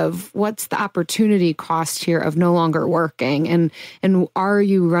alternative? What's the opportunity cost here of no longer working? And are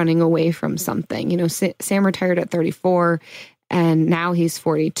you running away from something? You know, Sam retired at 34. And now he's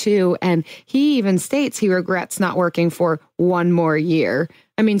 42. And he even states he regrets not working for one more year.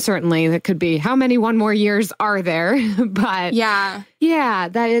 I mean, certainly that could be, how many one more years are there? But yeah,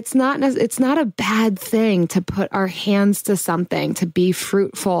 that it's not a bad thing to put our hands to something, to be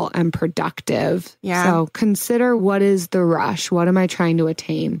fruitful and productive. Yeah. So consider, what is the rush? What am I trying to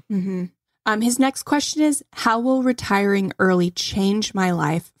attain? His next question is, how will retiring early change my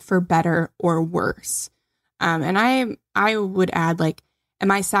life for better or worse? And I would add, like, am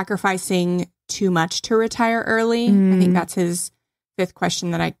I sacrificing too much to retire early? I think that's his fifth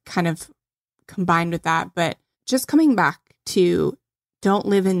question that I kind of combined with that. But just coming back to, don't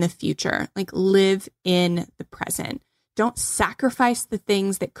live in the future, like, live in the present. Don't sacrifice the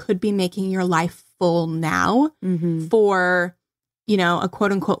things that could be making your life full now for, you know, a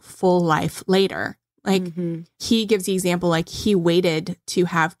quote unquote full life later. Like, he gives the example, like, he waited to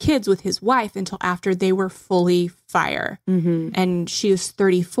have kids with his wife until after they were fully fire. And she was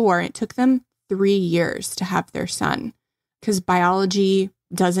 34. It took them 3 years to have their son, because biology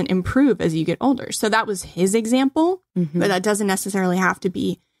doesn't improve as you get older. So that was his example, but that doesn't necessarily have to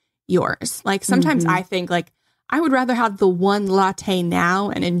be yours. Like, sometimes I think, like, I would rather have the one latte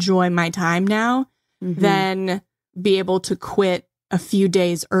now and enjoy my time now than be able to quit a few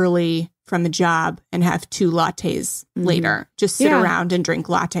days early from a job and have 2 lattes later, just sit around and drink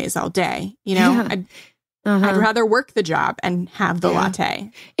lattes all day. You know, I'd rather work the job and have the latte.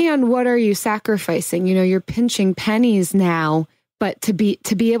 And what are you sacrificing? You know, you're pinching pennies now, but to be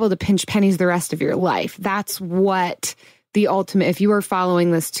able to pinch pennies the rest of your life, that's what the ultimate, if you are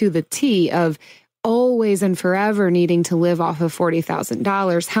following this to the T of always and forever needing to live off of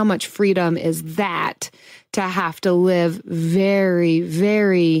 $40,000, how much freedom is that to have to live very,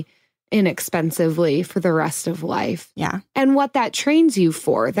 very inexpensively for the rest of life? And what that trains you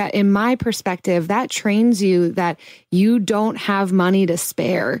for, that in my perspective, that trains you that you don't have money to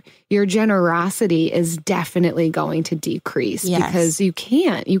spare. Your generosity is definitely going to decrease because you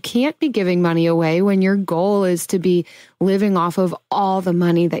can't be giving money away when your goal is to be living off of all the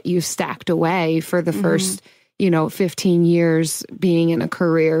money that you've stacked away for the first 15 years being in a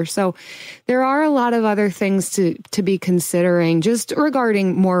career. So there are a lot of other things to be considering just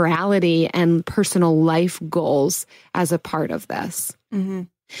regarding morality and personal life goals as a part of this.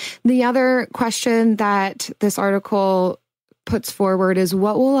 The other question that this article puts forward is,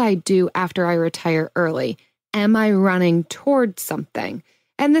 what will I do after I retire early? Am I running towards something?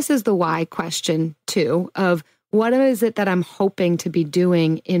 And this is the why question too, of what is it that I'm hoping to be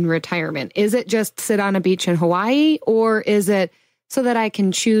doing in retirement? Is it just sit on a beach in Hawaii, or is it so that I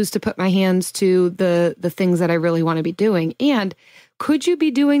can choose to put my hands to the things that I really want to be doing? And could you be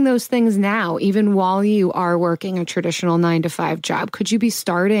doing those things now, even while you are working a traditional 9-to-5 job? Could you be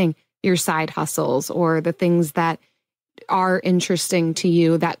starting your side hustles or the things that are interesting to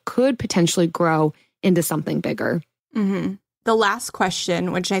you that could potentially grow into something bigger? The last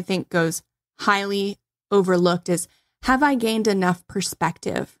question, which I think goes highly overlooked, is, have I gained enough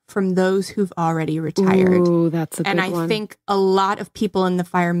perspective from those who've already retired? Ooh, that's a big one. And I think a lot of people in the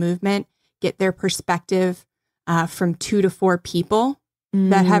FIRE movement get their perspective from 2 to 4 people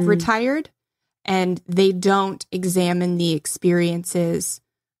that have retired, and they don't examine the experiences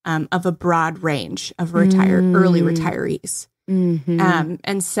of a broad range of early retirees. And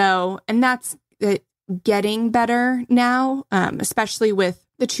that's getting better now, especially with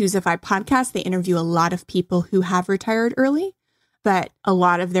the Choosify podcast. They interview a lot of people who have retired early, but a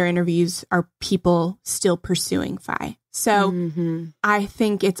lot of their interviews are people still pursuing FI. So I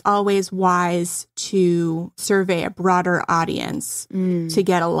think it's always wise to survey a broader audience to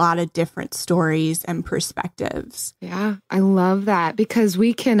get a lot of different stories and perspectives. Yeah, I love that, because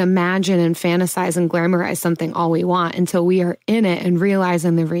we can imagine and fantasize and glamorize something all we want until we are in it and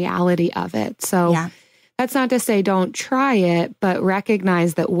realizing the reality of it. So that's not to say don't try it, but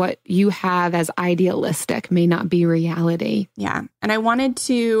recognize that what you have as idealistic may not be reality. Yeah. And I wanted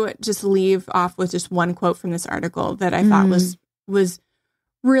to just leave off with just one quote from this article that I thought was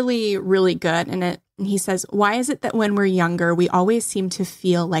really, really good. And he says, "Why is it that when we're younger, we always seem to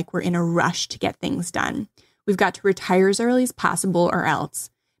feel like we're in a rush to get things done? We've got to retire as early as possible or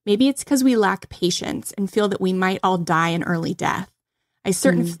else. Maybe it's because we lack patience and feel that we might all die an early death. I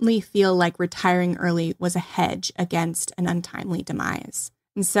certainly feel like retiring early was a hedge against an untimely demise."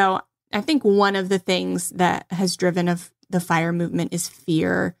 And so I think one of the things that has driven of the FIRE movement is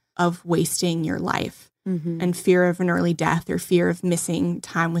fear of wasting your life and fear of an early death or fear of missing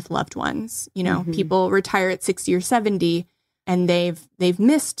time with loved ones. You know, people retire at 60 or 70 and they've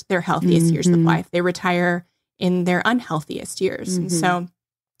missed their healthiest years of life. They retire in their unhealthiest years. And so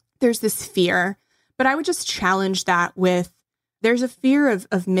there's this fear, but I would just challenge that with, there's a fear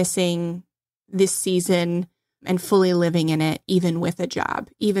of missing this season and fully living in it, even with a job,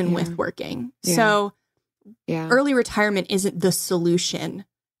 even with working. So early retirement isn't the solution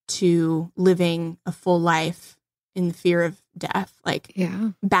to living a full life in the fear of death. Like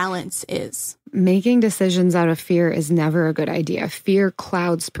balance is. Making decisions out of fear is never a good idea. Fear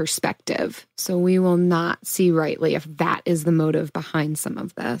clouds perspective. So we will not see rightly if that is the motive behind some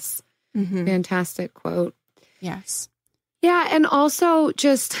of this. Fantastic quote. Yes. Yeah. And also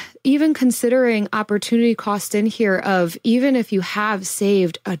just even considering opportunity cost in here of, even if you have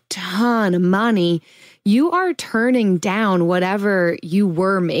saved a ton of money, you are turning down whatever you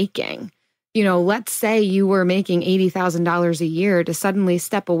were making. You know, let's say you were making $80,000 a year, to suddenly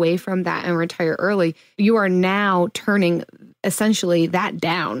step away from that and retire early. You are now turning essentially that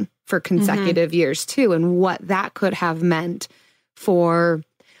down for consecutive years too. And what that could have meant for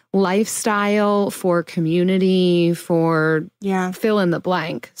lifestyle, for community, for fill in the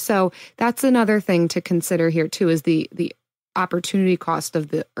blank. So that's another thing to consider here too, is the opportunity cost of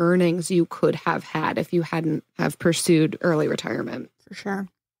the earnings you could have had if you hadn't have pursued early retirement. For sure.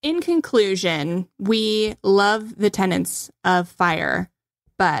 In conclusion, we love the tenets of FIRE,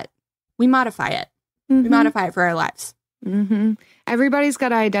 but we modify it. We modify it for our lives. Everybody's got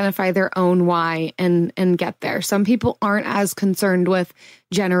to identify their own why and get there. Some people aren't as concerned with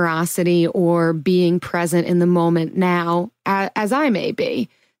generosity or being present in the moment now as I may be.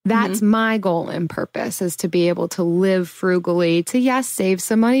 That's my goal and purpose, is to be able to live frugally, to, yes, save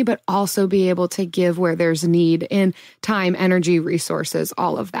some money, but also be able to give where there's need in time, energy, resources,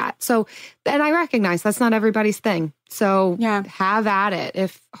 all of that. So, and I recognize that's not everybody's thing. So have at it.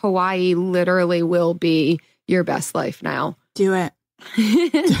 If Hawaii literally will be your best life now, do it.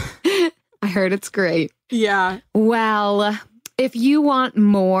 I heard it's great. Yeah. Well, if you want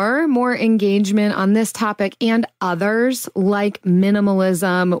more engagement on this topic and others like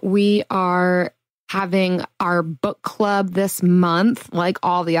minimalism, we are having our book club this month, like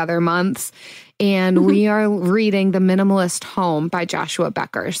all the other months. And we are reading The Minimalist Home by Joshua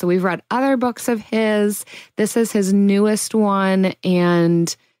Becker. So we've read other books of his. This is his newest one,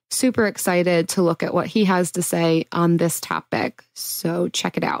 and super excited to look at what he has to say on this topic. So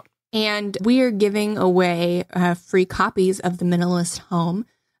check it out. And we are giving away free copies of The Minimalist Home.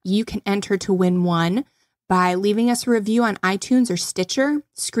 You can enter to win one by leaving us a review on iTunes or Stitcher,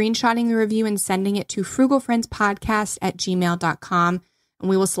 screenshotting the review and sending it to frugalfriendspodcast@gmail.com. And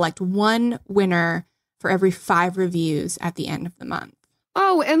we will select one winner for every 5 reviews at the end of the month.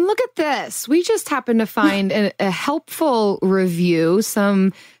 Oh, and look at this. We just happened to find a helpful review,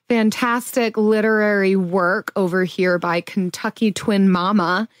 some fantastic literary work over here by Kentucky Twin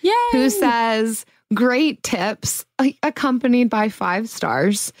Mama, who says, great tips, accompanied by 5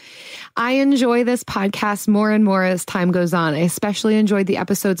 stars. I enjoy this podcast more and more as time goes on. I especially enjoyed the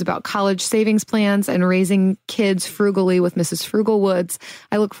episodes about college savings plans and raising kids frugally with Mrs. Frugalwoods.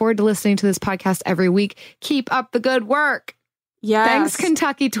 I look forward to listening to this podcast every week. Keep up the good work. Yes. Thanks,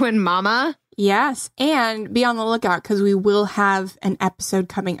 Kentucky Twin Mama. Yes. And be on the lookout, because we will have an episode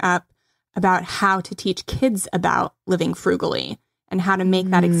coming up about how to teach kids about living frugally and how to make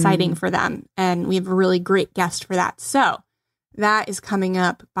that exciting for them. And we have a really great guest for that. So that is coming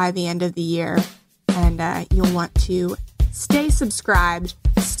up by the end of the year. And you'll want to stay subscribed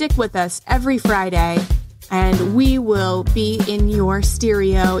stick with us every Friday, and we will be in your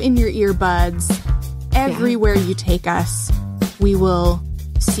stereo, in your earbuds, everywhere you take us. We will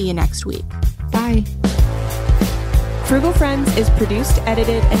see you next week. Bye. Frugal Friends is produced,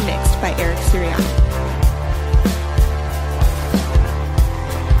 edited, and mixed by Eric Sirianni.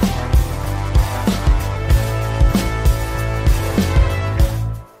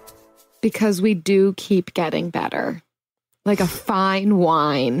 Because we do keep getting better. Like a fine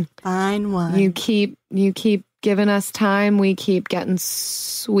wine. Fine wine. You keep giving us time, we keep getting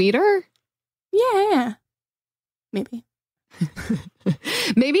sweeter? Yeah. Maybe.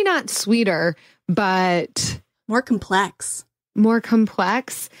 Maybe not sweeter, but more complex. More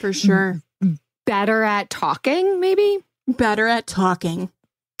complex. For sure. Better at talking, maybe? Better at talking.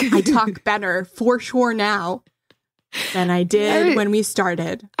 I talk better for sure now than I did when we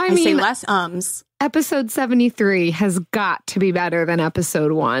started. I mean, say less ums. Episode 73 has got to be better than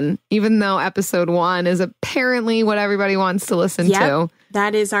episode 1, even though episode 1 is apparently what everybody wants to listen to.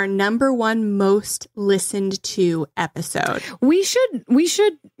 That is our number 1 most listened to episode. We should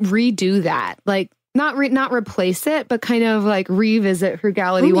redo that. Like not replace it, but kind of like revisit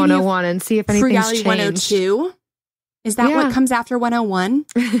Frugality 101 and see if anything's Frugality changed. 102? Is that what comes after 101?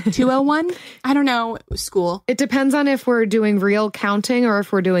 201? I don't know. School. It depends on if we're doing real counting or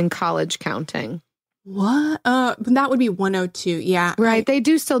if we're doing college counting. What? That would be 102. Yeah. Right. They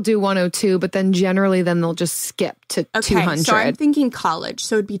do still do 102, but then generally they'll just skip to 200. So I'm thinking college.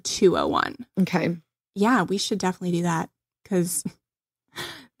 So it'd be 201. Okay. Yeah, we should definitely do that because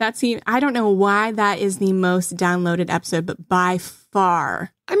I don't know why that is the most downloaded episode, but by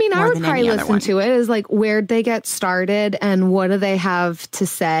far. I mean, I would probably listen to it as like, where'd they get started and what do they have to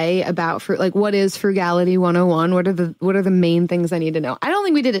say about like what is Frugality 101? What are the main things I need to know? I don't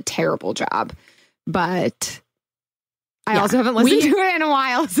think we did a terrible job, but I also haven't listened to it in a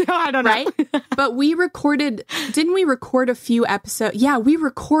while, so I don't know. Right? But didn't we record a few episodes? Yeah, we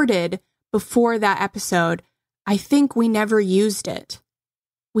recorded before that episode. I think we never used it.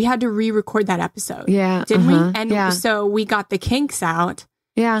 We had to re-record that episode. Yeah. Didn't we? And so we got the kinks out.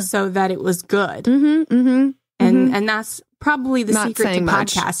 Yeah. So that it was good. And that's probably the secret to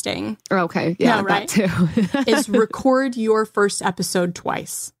podcasting. Okay. Yeah, no, right? That too. Is record your first episode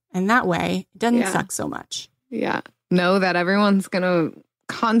twice. And that way it doesn't suck so much. Yeah. Know that everyone's going to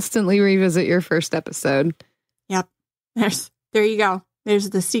constantly revisit your first episode. Yep. There you go. There's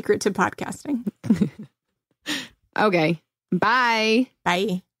the secret to podcasting. Okay. Bye.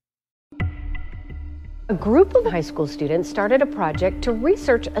 Bye. A group of high school students started a project to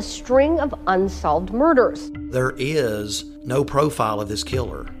research a string of unsolved murders. There is no profile of this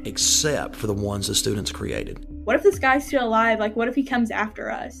killer except for the ones the students created. What if this guy's still alive? Like, what if he comes after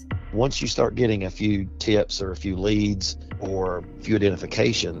us? Once you start getting a few tips or a few leads or a few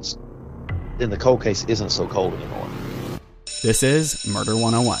identifications, then the cold case isn't so cold anymore. This is Murder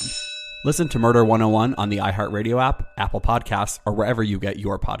 101. Listen to Murder 101 on the iHeartRadio app, Apple Podcasts, or wherever you get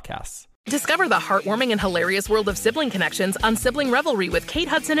your podcasts. Discover the heartwarming and hilarious world of sibling connections on Sibling Revelry with Kate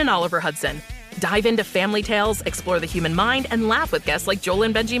Hudson and Oliver Hudson. Dive into family tales, explore the human mind, and laugh with guests like Joel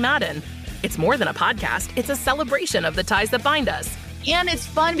and Benji Madden. It's more than a podcast, it's a celebration of the ties that bind us. And it's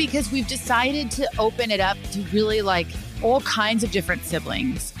fun because we've decided to open it up to really like all kinds of different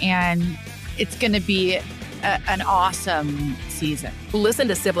siblings. And it's going to be an awesome season. Listen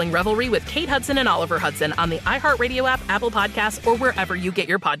to Sibling Revelry with Kate Hudson and Oliver Hudson on the iHeartRadio app, Apple Podcasts, or wherever you get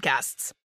your podcasts.